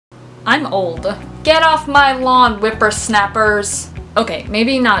I'm old. Get off my lawn, whippersnappers. Okay,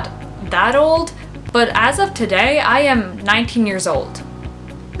 maybe not that old, but as of today, I am 19 years old.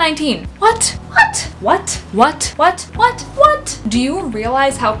 19. What? What? What? What? What? What? What? Do you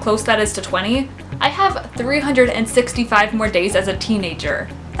realize how close that is to 20? I have 365 more days as a teenager.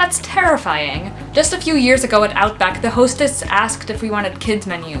 That's terrifying. Just a few years ago at Outback, the hostess asked if we wanted kids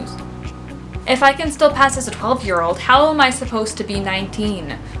menus. If I can still pass as a 12-year-old, how am I supposed to be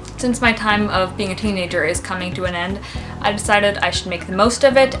 19? Since my time of being a teenager is coming to an end, I decided I should make the most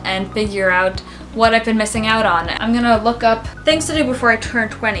of it and figure out what I've been missing out on. I'm gonna look up things to do before I turn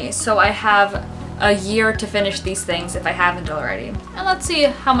 20, so I have a year to finish these things if I haven't already. And let's see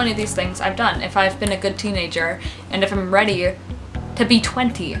how many of these things I've done, if I've been a good teenager, and if I'm ready to be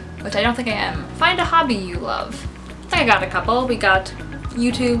 20, which I don't think I am. Find a hobby you love. I think I got a couple. We got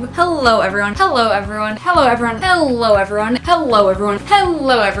YouTube. Hello everyone. Hello everyone. Hello everyone. Hello everyone. Hello everyone.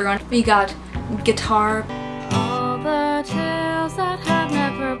 Hello everyone. We got guitar. All the tales that have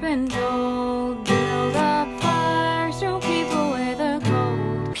never been told build up fires, throw people with a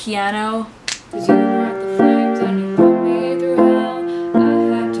cold. Piano. 'Cause you brought the flames and you put me through hell. I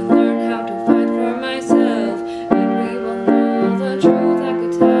had to learn how to fight for myself, and we will know the truth I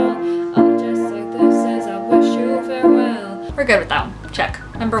could tell. I'll just say this as I wish you farewell. We're good with that one. Check.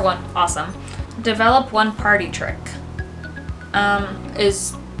 Number 1. Awesome. Develop one party trick.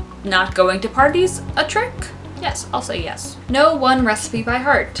 Is not going to parties a trick? Yes, I'll say yes. Know one recipe by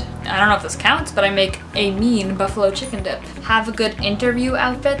heart. I don't know if this counts, but I make a mean buffalo chicken dip. Have a good interview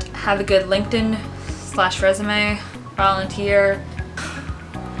outfit. Have a good LinkedIn/resume. Volunteer.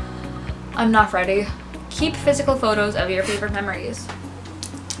 I'm not ready. Keep physical photos of your favorite memories.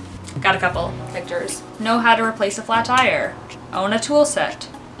 Got a couple pictures. Know how to replace a flat tire. Own a tool set.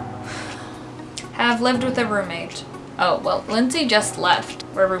 Have lived with a roommate. Oh, well, Lindsay just left.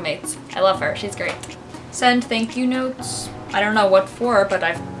 We're roommates. I love her. She's great. Send thank you notes. I don't know what for, but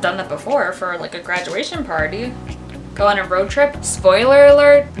I've done that before for like a graduation party. Go on a road trip. Spoiler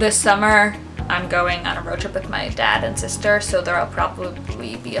alert, this summer I'm going on a road trip with my dad and sister, so there'll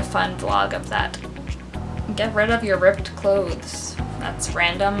probably be a fun vlog of that. Get rid of your ripped clothes. That's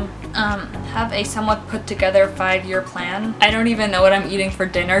random. Have a somewhat put together 5-year plan. I don't even know what I'm eating for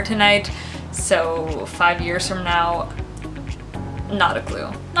dinner tonight, so 5 years from now, not a clue.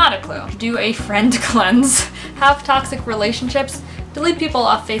 Not a clue. Do a friend cleanse. Have toxic relationships. Delete people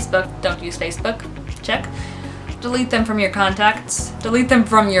off Facebook. Don't use Facebook. Check. Delete them from your contacts. Delete them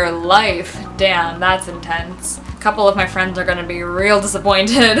from your life. Damn, that's intense. A couple of my friends are gonna be real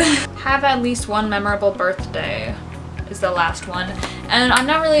disappointed. Have at least one memorable birthday is the last one. And I'm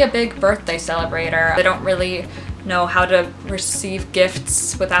not really a big birthday celebrator. I don't really know how to receive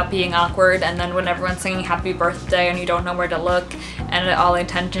gifts without being awkward, and then when everyone's singing happy birthday and you don't know where to look and all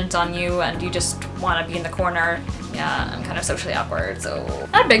intentions on you and you just want to be in the corner, yeah, I'm kind of socially awkward, so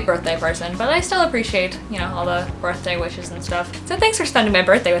not a big birthday person, but I still appreciate, you know, all the birthday wishes and stuff. So thanks for spending my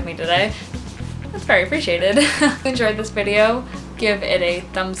birthday with me today. That's very appreciated. If you enjoyed this video, give it a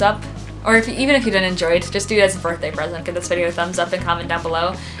thumbs up. Or even if you didn't enjoy it, just do it as a birthday present. Give this video a thumbs up and comment down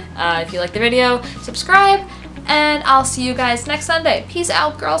below. If you like the video, subscribe, and I'll see you guys next Sunday. Peace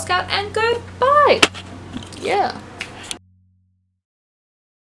out, Girl Scout, and goodbye! Yeah.